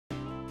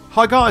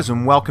Hi guys,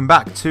 and welcome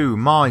back to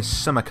my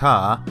summer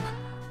car.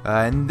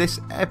 In this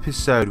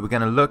episode we're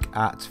going to look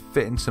at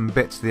fitting some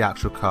bits to the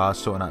actual car,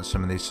 sorting out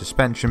some of these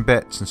suspension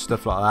bits and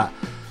stuff like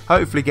that.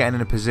 Hopefully getting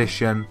in a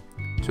position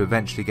to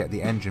eventually get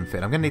the engine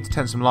fit. I'm going to need to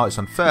turn some lights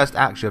on. First,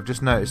 actually, I've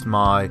just noticed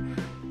my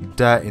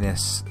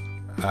dirtiness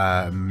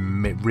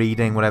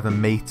reading, whatever,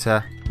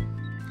 meter.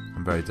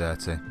 I'm very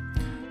dirty.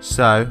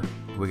 So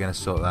we're going to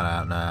sort that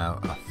out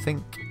now. I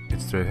think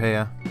it's through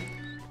here.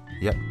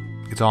 Yep.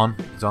 It's on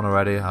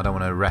already. I don't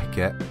want to wreck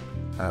it.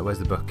 Where's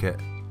the bucket?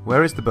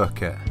 Where is the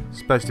bucket? It's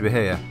supposed to be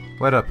here.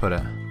 Where did I put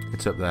it?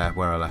 It's up there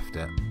where I left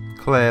it.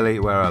 Clearly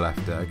where I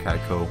left it.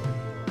 Okay, cool.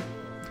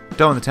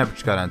 Don't want the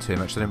temperature to go down too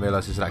much. I didn't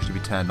realise this would actually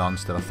be turned on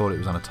still. I thought it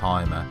was on a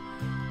timer,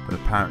 but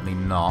apparently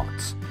not.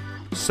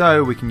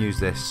 So we can use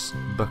this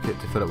bucket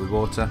to fill it with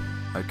water.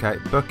 Okay,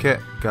 bucket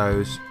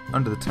goes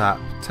under the tap.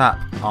 Tap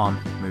on,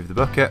 move the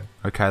bucket.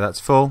 Okay, that's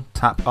full.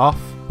 Tap off.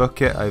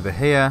 Bucket over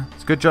here.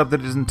 It's a good job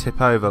that it doesn't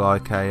tip over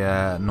like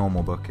a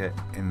normal bucket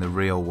in the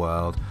real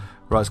world.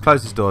 Right, let's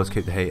close this door to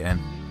keep the heat in.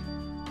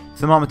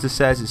 Thermometer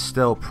says it's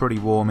still pretty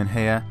warm in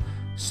here,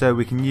 so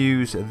we can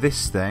use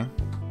this thing.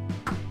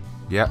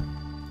 Yep.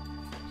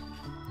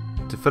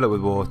 To fill it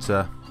with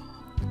water.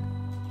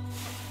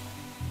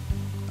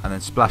 And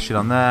then splash it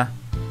on there.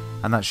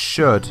 And that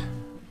should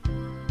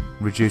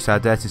reduce our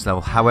dirtiness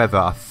level. However,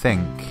 I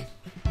think,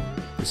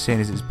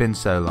 seeing as it's been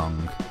so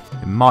long,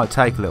 it might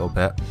take a little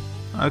bit.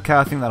 Okay,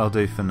 I think that'll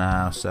do for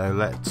now, so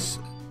let's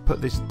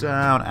put this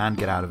down and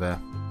get out of here.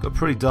 Got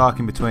pretty dark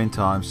in between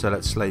times, so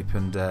let's sleep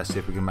and see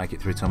if we can make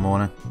it through till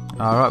morning.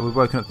 Alright, we've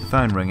woken up the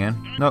phone ringing.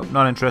 Nope,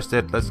 not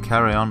interested. Let's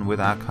carry on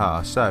with our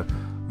car. So,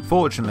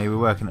 unfortunately, we're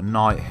working at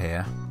night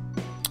here,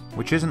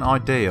 which isn't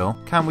ideal.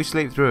 Can we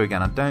sleep through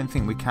again? I don't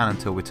think we can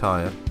until we're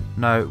tired.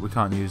 No, we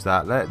can't use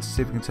that. Let's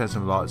see if we can turn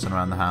some lights on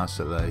around the house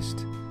at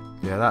least.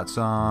 Yeah, that's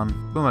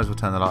on. We might as well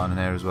turn the light on in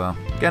here as well.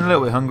 Getting a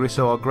little bit hungry,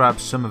 so I'll grab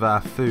some of our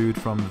food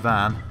from the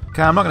van.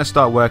 Okay, I'm not going to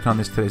start working on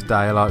this till it's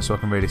daylight so I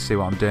can really see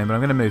what I'm doing, but I'm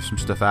going to move some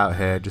stuff out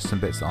here, just some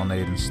bits that I'll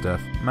need and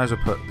stuff. May as well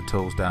put the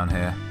tools down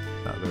here.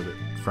 That'll be a bit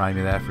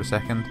framey there for a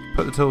second.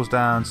 Put the tools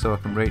down so I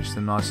can reach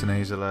them nice and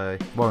easily.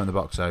 Wiring the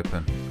box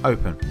open.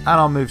 Open. And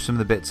I'll move some of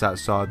the bits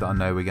outside that I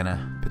know we're going to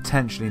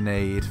potentially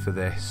need for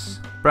this.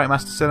 Brake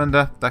master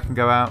cylinder, that can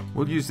go out.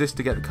 We'll use this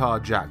to get the car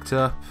jacked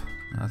up.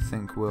 I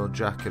think we'll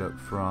jack it up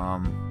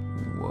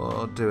from,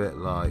 we'll do it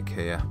like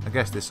here. I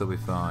guess this will be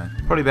fine.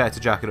 Probably better to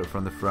jack it up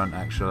from the front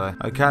actually.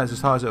 Okay, that's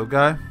as high as it'll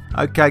go.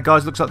 Okay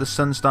guys, looks like the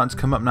sun's starting to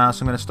come up now,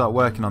 so I'm going to start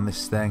working on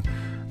this thing.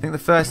 I think the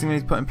first thing we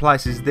need to put in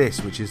place is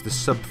this, which is the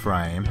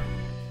subframe,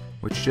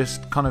 which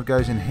just kind of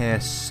goes in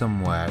here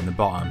somewhere in the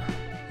bottom.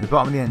 In the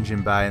bottom of the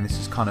engine bay, and this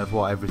is kind of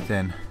what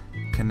everything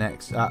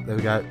connects. Ah, there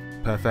we go.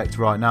 Perfect.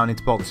 Right, now I need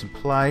to bolt this in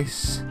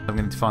place. I'm going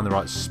to need to find the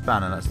right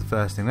spanner. That's the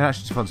first thing. Then I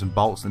actually need to find some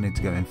bolts that need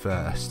to go in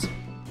first.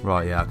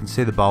 Right, yeah, I can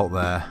see the bolt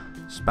there.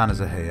 Spanners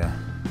are here.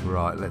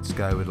 Right, let's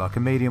go with like a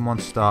medium one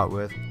to start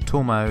with.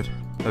 Tool mode.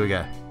 There we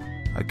go.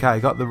 Okay,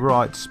 got the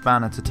right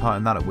spanner to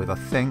tighten that up with, I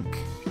think.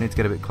 Need to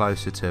get a bit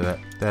closer to it.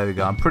 There we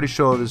go. I'm pretty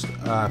sure there's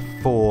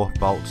 4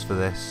 bolts for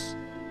this.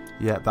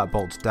 Yep, that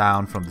bolt's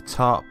down from the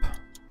top.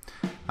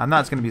 And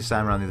that's going to be the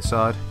same around the other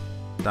side.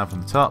 Down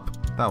from the top.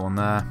 That one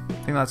there. I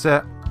think that's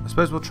it. I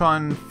suppose we'll try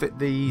and fit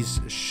these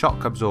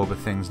shock absorber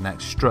things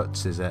next.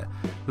 Struts, is it?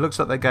 It looks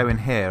like they go in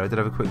here. I did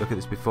have a quick look at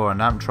this before,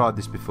 and I haven't tried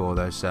this before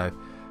though, so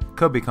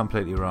could be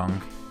completely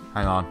wrong.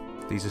 Hang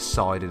on, these are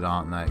sided,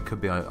 aren't they? It could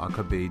be. I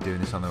could be doing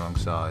this on the wrong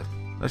side.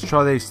 Let's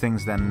try these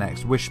things then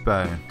next.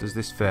 Wishbone. Does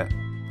this fit?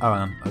 Oh,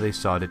 hang on. Are these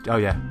sided? Oh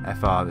yeah,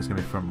 FR. That's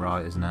gonna be front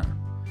right, isn't it?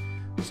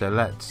 So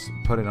let's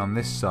put it on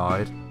this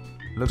side.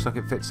 Looks like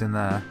it fits in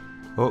there.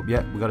 Oh,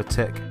 yeah, we got a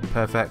tick.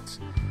 Perfect.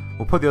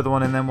 We'll put the other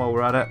one in then while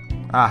we're at it.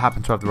 I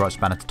happen to have the right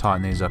spanner to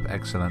tighten these up.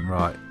 Excellent,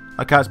 right.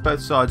 Okay, it's both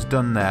sides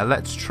done there.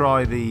 Let's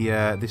try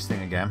the this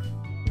thing again.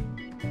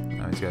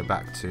 Let's go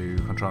back to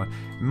control.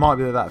 It might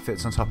be that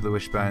fits on top of the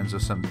wishbones or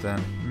something.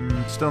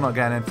 Still not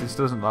getting anything.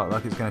 Still doesn't look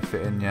like it's going to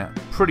fit in yet.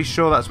 Pretty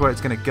sure that's where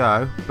it's going to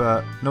go,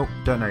 but nope,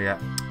 don't know yet.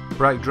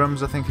 Brake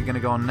drums I think are going to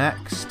go on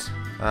next.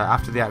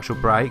 After the actual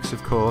brakes,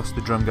 of course,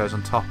 the drum goes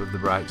on top of the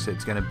brakes, so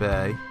it's going to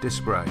be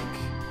disc brake.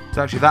 It's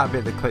actually that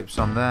bit that clips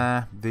on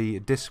there. The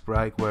disc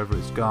brake, wherever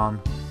it's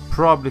gone,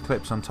 probably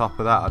clips on top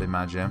of that, I'd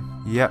imagine.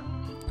 Yep.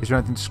 Is there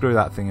anything to screw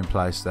that thing in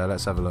place there?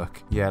 Let's have a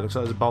look. Yeah, it looks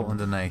like there's a bolt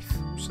underneath.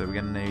 So we're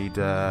going to need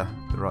the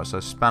right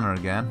size spanner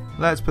again.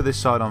 Let's put this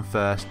side on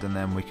first, and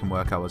then we can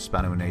work out what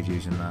spanner we need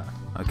using that.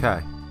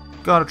 Okay.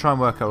 Got to try and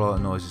work out where all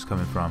that noise is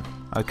coming from.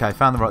 Okay,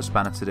 found the right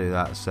spanner to do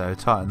that, so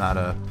tighten that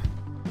up.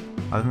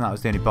 I think that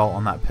was the only bolt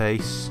on that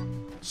piece.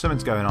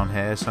 Something's going on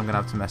here, so I'm going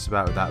to have to mess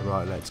about with that.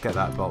 Right, let's get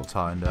that bolt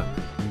tightened up.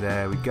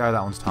 There we go,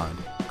 that one's tightened.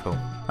 Cool.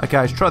 Okay,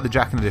 let's try the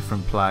jack in a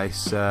different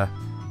place.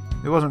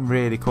 It wasn't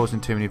really causing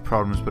too many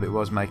problems, but it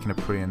was making a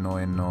pretty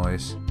annoying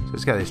noise. So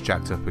let's get this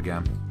jacked up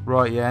again.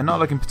 Right, yeah, not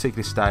looking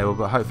particularly stable,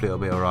 but hopefully it'll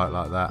be alright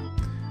like that.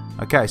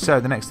 Okay,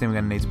 so the next thing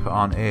we're going to need to put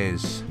on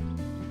is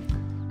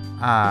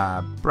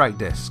brake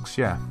discs,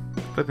 yeah.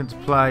 Clip into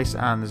place,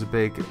 and there's a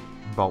big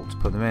bolt to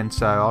put them in,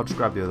 so I'll just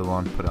grab the other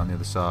one, put it on the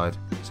other side.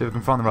 See if we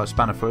can find the right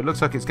spanner for it. It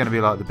looks like it's going to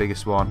be like the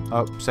biggest one.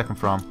 Oh, second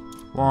from.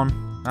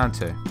 1 and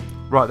 2.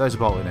 Right, those are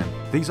bolted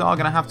in. These are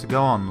going to have to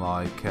go on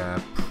like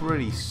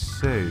pretty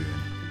soon.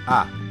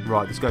 Ah,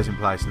 right, this goes in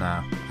place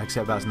now.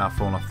 Except that's now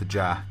fallen off the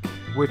jack.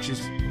 Which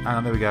is, hang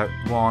on, there we go.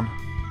 1,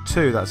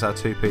 2, that's our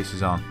 2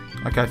 pieces on.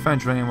 Okay,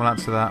 phone's ringing, we'll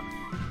answer that.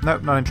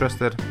 Nope, not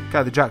interested.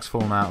 Okay, the jack's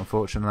fallen out,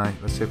 unfortunately.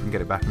 Let's see if we can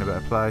get it back in a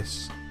better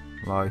place.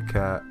 Like,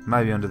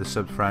 maybe under the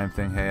subframe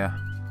thing here.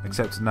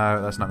 Except,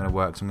 no, that's not going to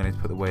work, so I'm going to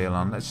need to put the wheel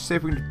on. Let's see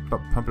if we can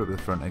pump it up the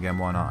front again,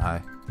 why not,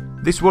 hey?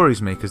 This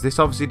worries me, because this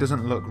obviously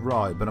doesn't look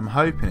right, but I'm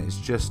hoping it's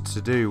just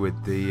to do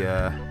with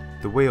the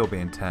wheel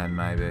being turned,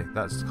 maybe.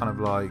 That's kind of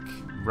like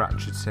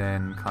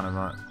ratcheting, kind of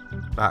like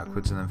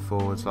backwards and then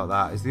forwards like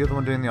that. Is the other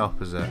one doing the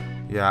opposite?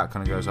 Yeah, it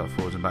kind of goes like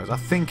forwards and backwards.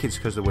 I think it's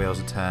because the wheels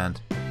are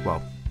turned.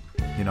 Well,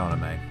 you know what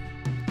I mean.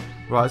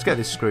 Right, let's get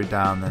this screwed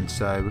down then.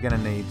 So we're going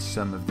to need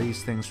some of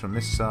these things from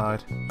this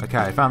side. Okay,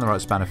 I found the right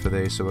spanner for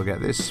these, so we'll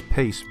get this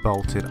piece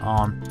bolted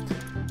on.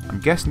 I'm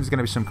guessing there's going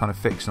to be some kind of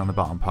fixing on the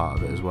bottom part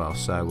of it as well,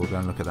 so we'll go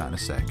and look at that in a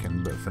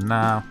second. But for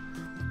now,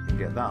 we'll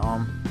get that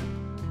on.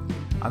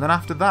 And then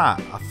after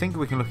that, I think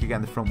we can look at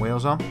getting the front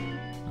wheels on.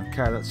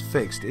 Okay, that's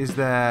fixed. Is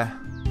there...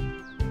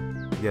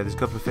 Yeah, there's a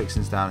couple of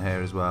fixings down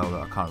here as well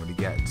that I can't really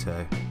get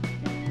to.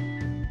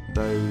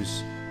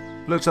 Those...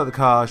 Looks like the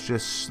car's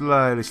just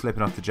slowly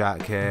slipping off the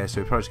jack here,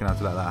 so we're probably just going to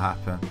have to let that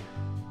happen.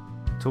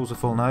 Tools are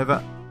falling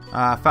over.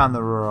 I found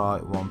the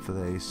right one for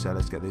these, so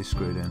let's get these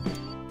screwed in.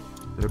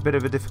 They're a bit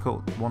of a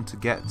difficult one to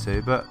get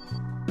to, but...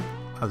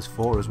 Oh, there's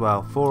 4 as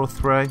well. 4 or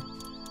 3?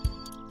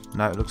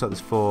 No, it looks like there's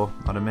 4.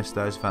 I'd have missed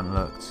those if I hadn't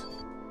looked.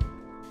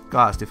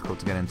 God, it's difficult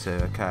to get into.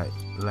 Okay,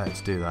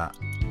 let's do that.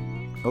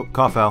 Oh,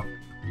 car fell.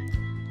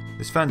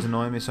 This phone's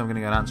annoying me, so I'm going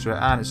to go and answer it,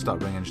 and it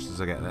stopped ringing just as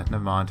I get there.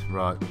 Never mind.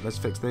 Right, let's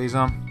fix these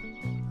on.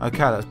 Okay,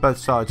 that's both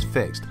sides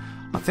fixed.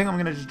 I think I'm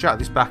going to just jack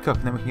this back up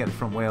and then we can get the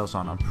front wheels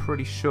on. I'm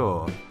pretty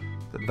sure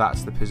that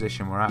that's the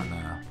position we're at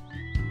now.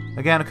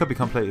 Again, I could be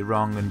completely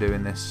wrong and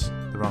doing this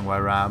the wrong way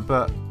around,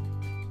 but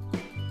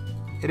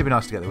it'd be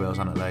nice to get the wheels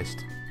on at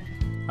least.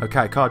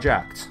 Okay, car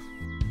jacked.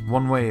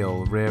 One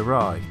wheel, rear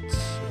right,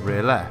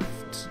 rear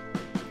left,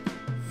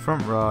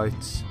 front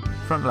right,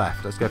 front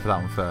left. Let's go for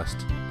that one first.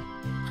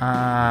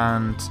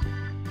 And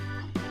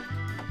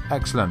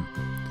excellent.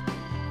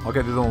 I'll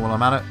get the other one while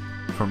I'm at it.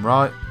 From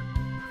right,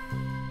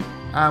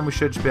 and we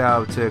should just be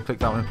able to click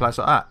that one in place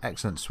like that.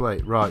 Excellent,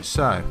 sweet. Right,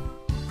 so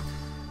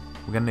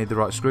we're going to need the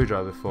right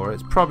screwdriver for it.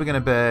 It's probably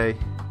going to be,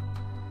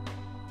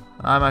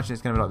 I imagine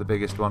it's going to be like the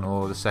biggest one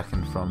or the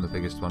second from the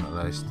biggest one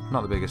at least.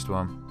 Not the biggest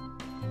one.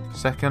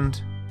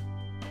 Second?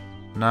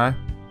 No?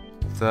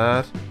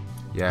 Third?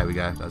 Yeah, here we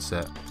go, that's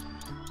it.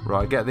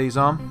 Right, get these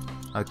on.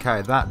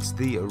 Okay, that's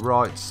the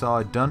right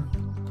side done.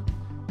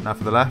 Now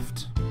for the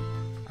left.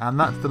 And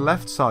that's the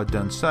left side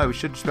done, so we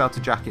should just be able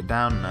to jack it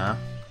down now.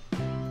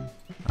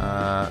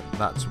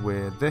 That's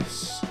with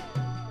this.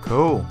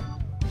 Cool.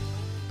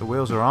 The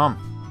wheels are on.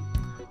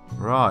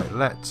 Right,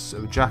 let's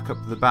jack up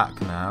the back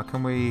now.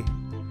 Can we...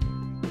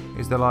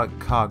 Is there like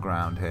car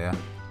ground here?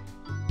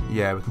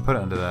 Yeah, we can put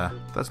it under there.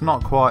 That's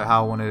not quite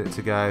how I wanted it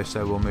to go,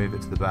 so we'll move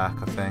it to the back,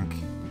 I think.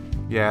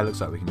 Yeah, it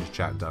looks like we can just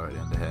jack directly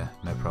under here,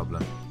 no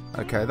problem.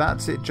 Okay,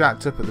 that's it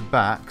jacked up at the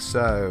back,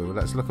 so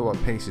let's look at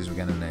what pieces we're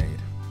going to need.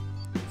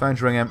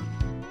 Phone's ringing.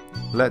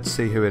 Let's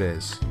see who it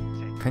is.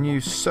 Can you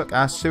suck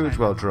our sewage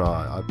well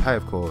dry? I pay,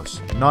 of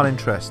course. Not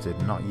interested.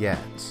 Not yet.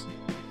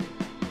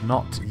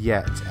 Not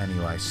yet,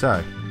 anyway. So,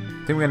 I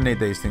think we're going to need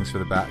these things for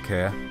the back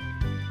here.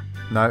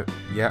 No.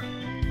 Yep.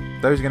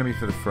 Those are going to be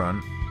for the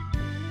front.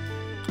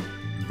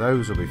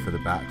 Those will be for the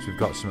back, because we've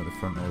got some at the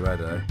front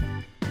already.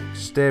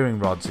 Steering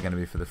rods are going to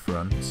be for the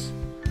front.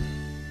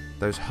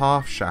 Those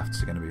half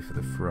shafts are going to be for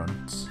the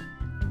front.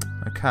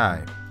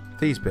 Okay.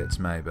 These bits,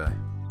 maybe.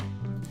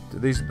 Are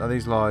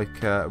these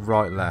like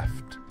right,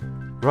 left?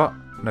 Right?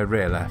 No,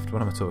 rear, left.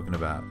 What am I talking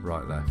about?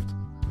 Right, left.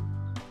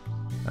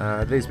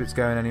 Are these bits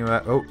going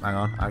anywhere? Oh, hang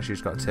on. I actually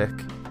just got a tick.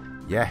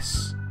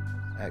 Yes.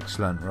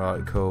 Excellent.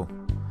 Right, cool.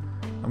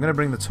 I'm going to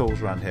bring the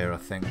tools around here, I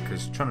think,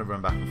 because trying to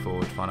run back and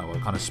forward to find out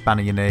what kind of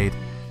spanner you need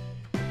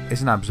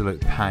is an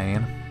absolute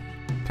pain.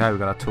 Okay, we've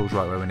got our tools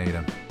right where we need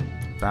them.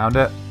 Found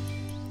it.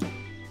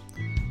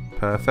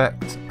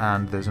 Perfect.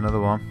 And there's another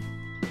one.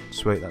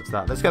 Sweet, that's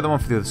that. Let's get the one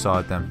for the other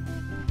side then.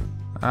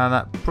 And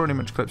that pretty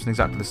much clips in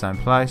exactly the same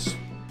place,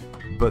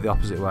 but the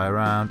opposite way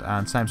around,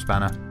 and same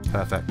spanner.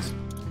 Perfect.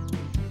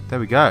 There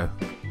we go.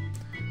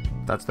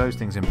 That's those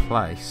things in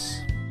place.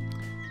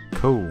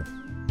 Cool.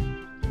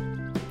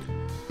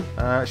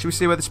 Should we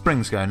see where the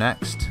springs go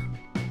next?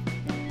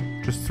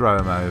 Just throw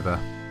them over.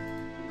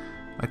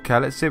 Okay,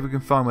 let's see if we can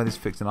find where this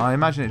fits in. I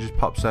imagine it just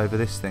pops over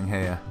this thing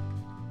here.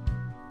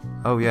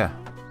 Oh yeah.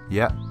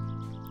 Yep.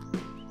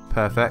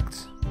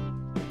 Perfect.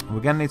 We're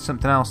going to need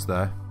something else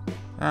though.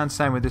 And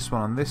same with this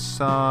one on this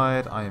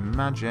side. I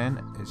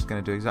imagine it's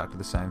going to do exactly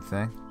the same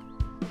thing.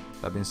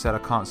 That being said, I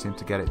can't seem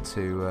to get it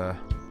to...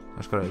 I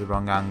just got it at the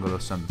wrong angle or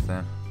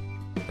something.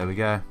 There we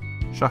go.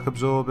 Shock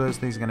absorbers.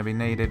 These are going to be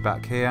needed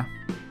back here.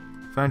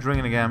 Phone's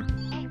ringing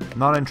again.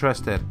 Not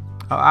interested.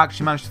 Oh, I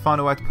actually managed to find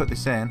a way to put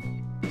this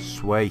in.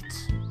 Sweet.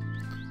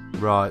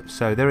 Right,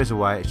 so there is a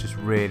way, it's just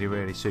really,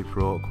 really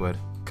super awkward.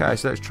 Okay,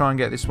 so let's try and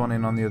get this one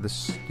in on the other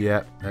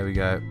yeah, there we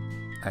go.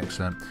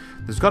 Excellent.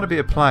 There's got to be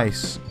a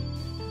place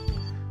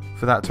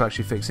for that to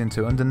actually fix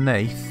into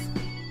underneath.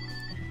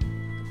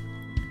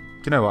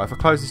 Do you know what, if I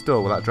close this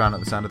door, will that drown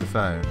out the sound of the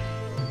phone?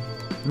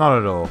 Not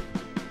at all.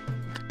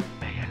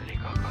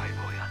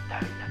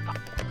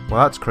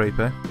 Well, that's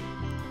creepy.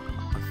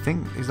 I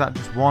think, is that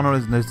just one or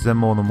is there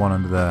more than one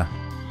under there?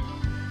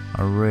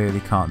 I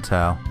really can't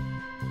tell.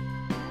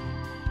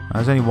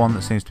 There's only one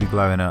that seems to be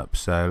glowing up,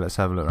 so let's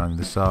have a look around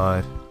the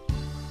side.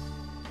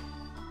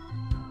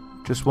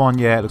 Just one,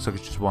 yeah, it looks like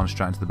it's just one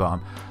straight into the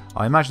bottom.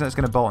 I imagine that's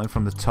going to bolt in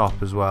from the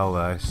top as well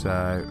though,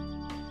 so...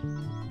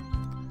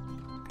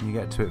 Can you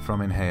get to it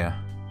from in here?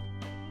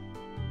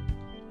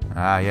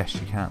 Ah, yes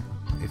you can,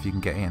 if you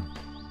can get in.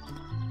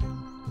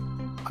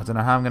 I don't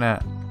know how I'm going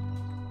to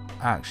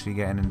actually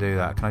get in and do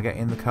that. Can I get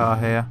in the car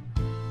here?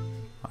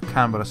 I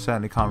can, but I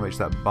certainly can't reach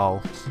that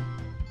bolt.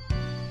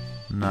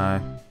 No.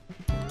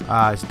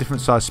 Ah, it's a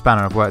different size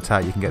spanner. I've worked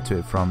out you can get to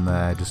it from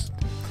there. Just,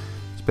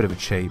 it's a bit of a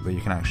cheat, but you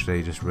can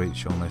actually just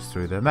reach almost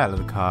through the metal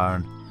of the car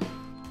and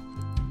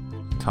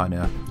tighten it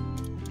up.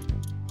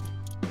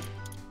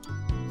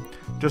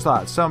 Just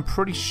like that. So I'm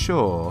pretty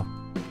sure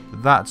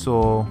that's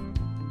all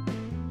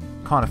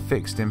kind of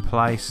fixed in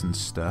place and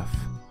stuff.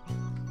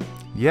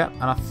 Yep,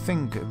 and I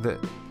think that...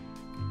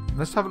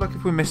 Let's have a look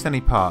if we missed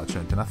any parts or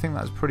anything. I think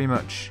that's pretty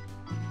much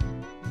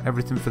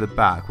everything for the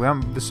back.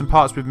 There's some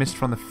parts we've missed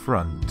from the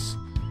front.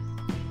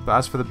 But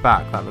as for the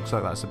back, that looks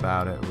like that's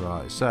about it.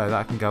 Right, so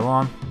that can go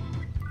on.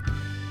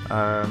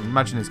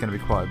 Imagine it's going to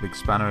be quite a big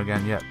spanner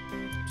again. Yep,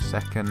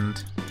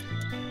 second.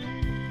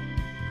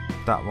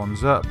 That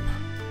one's up.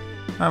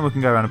 And we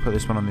can go around and put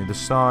this one on the other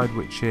side,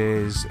 which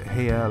is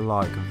here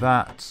like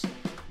that.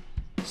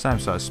 Same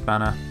size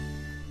spanner.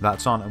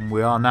 That's on, and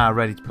we are now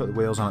ready to put the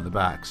wheels on at the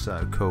back.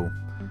 So cool.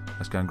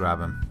 Let's go and grab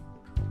them.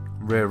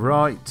 Rear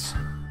right.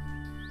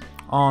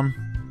 On.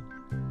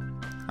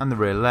 And the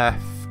rear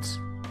left.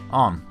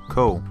 On.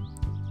 Cool.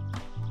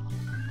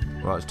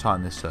 Right, let's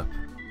tighten this up.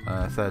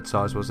 Third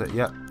size, was it?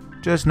 Yep.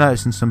 Just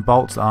noticing some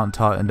bolts that aren't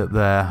tightened up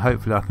there.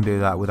 Hopefully I can do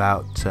that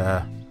without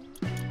having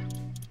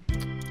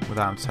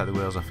to take the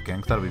wheels off again,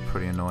 because that'll be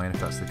pretty annoying if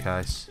that's the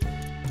case.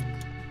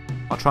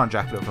 I'll try and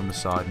jack it up from the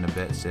side in a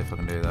bit, see if I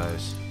can do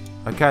those.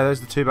 Okay,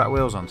 those are the two back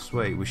wheels on.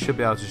 Sweet. We should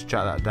be able to just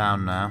jack that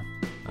down now.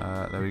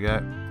 There we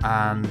go.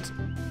 And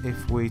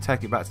if we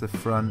take it back to the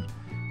front,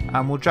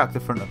 and we'll jack the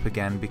front up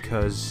again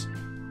because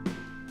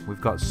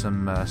we've got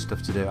some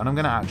stuff to do. And I'm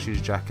going to actually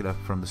just jack it up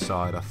from the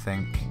side, I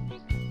think.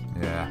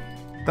 Yeah.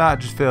 That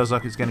just feels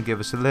like it's going to give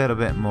us a little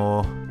bit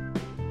more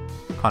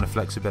kind of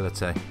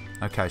flexibility.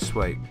 Okay,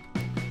 sweet.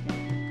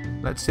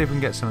 Let's see if we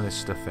can get some of this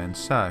stuff in.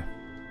 So,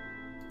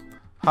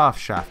 half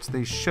shafts.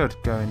 These should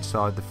go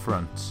inside the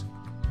front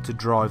to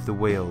drive the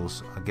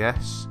wheels, I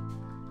guess.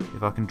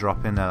 If I can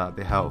drop in there, that'd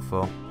be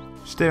helpful.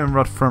 Steering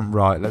rod front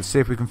right. Let's see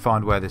if we can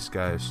find where this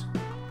goes.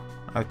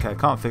 Okay,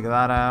 can't figure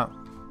that out.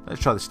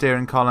 Let's try the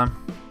steering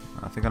column.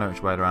 I think I know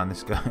which way around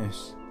this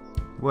goes.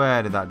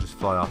 Where did that just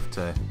fly off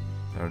to?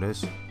 There it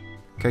is.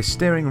 Okay,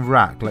 steering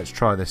rack. Let's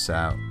try this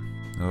out.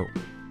 Oh.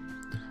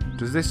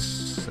 Does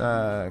this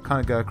kind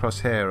of go across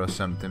here or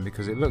something?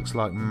 Because it looks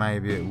like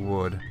maybe it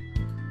would.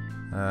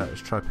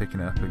 Let's try picking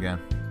it up again.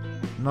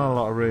 Not a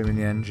lot of room in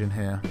the engine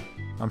here.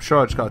 I'm sure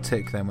I just got a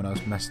tick then when I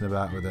was messing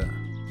about with it.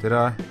 Did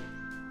I?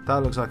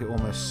 That looks like it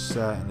almost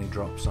certainly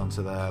drops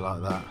onto there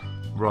like that.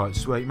 Right,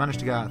 sweet. Managed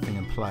to get that thing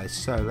in place.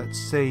 So let's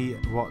see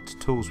what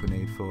tools we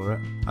need for it.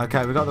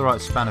 Okay, we've got the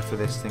right spanner for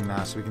this thing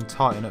now, so we can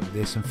tighten up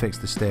this and fix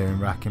the steering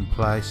rack in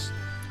place.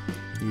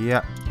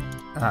 Yep,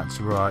 that's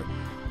right.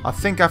 I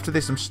think after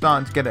this I'm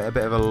starting to get a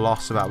bit of a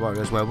loss about what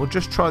goes well. We'll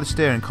just try the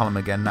steering column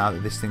again now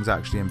that this thing's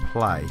actually in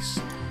place.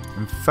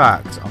 In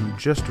fact, I'm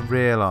just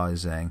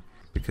realising,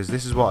 because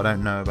this is what I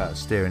don't know about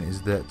steering,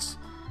 is that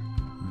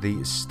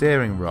the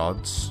steering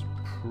rods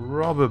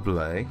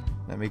probably,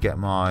 let me get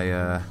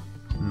my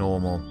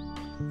normal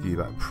view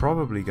back,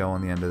 probably go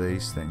on the end of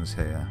these things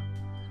here.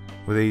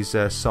 Were these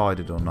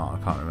sided or not?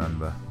 I can't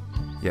remember.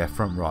 Yeah,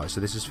 front right,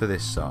 so this is for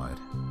this side.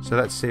 So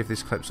let's see if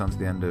this clips onto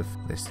the end of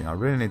this thing. I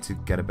really need to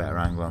get a better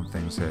angle on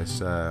things here,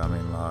 so I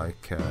mean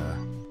like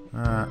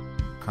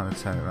kind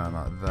of turn it around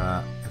like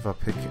that. If I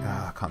pick it,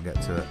 I can't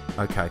get to it.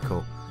 Okay,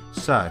 cool.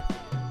 So,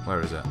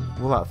 where is it?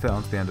 Will that fit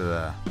onto the end of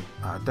there?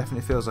 It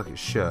definitely feels like it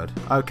should.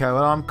 Okay,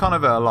 well I'm kind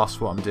of at a loss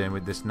what I'm doing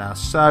with this now,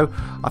 so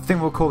I think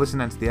we'll call this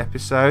an end to the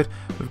episode.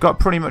 We've got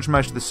pretty much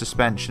most of the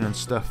suspension and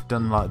stuff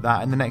done like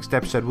that. In the next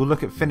episode we'll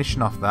look at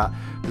finishing off that.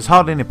 There's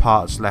hardly any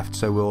parts left,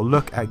 so we'll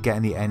look at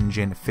getting the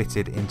engine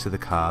fitted into the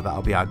car.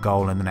 That'll be our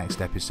goal in the next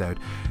episode.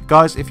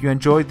 Guys, if you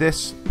enjoyed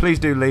this, please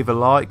do leave a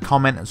like,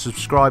 comment and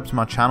subscribe to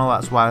my channel.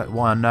 That's why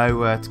I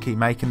know to keep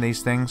making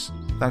these things.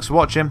 Thanks for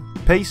watching.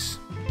 Peace.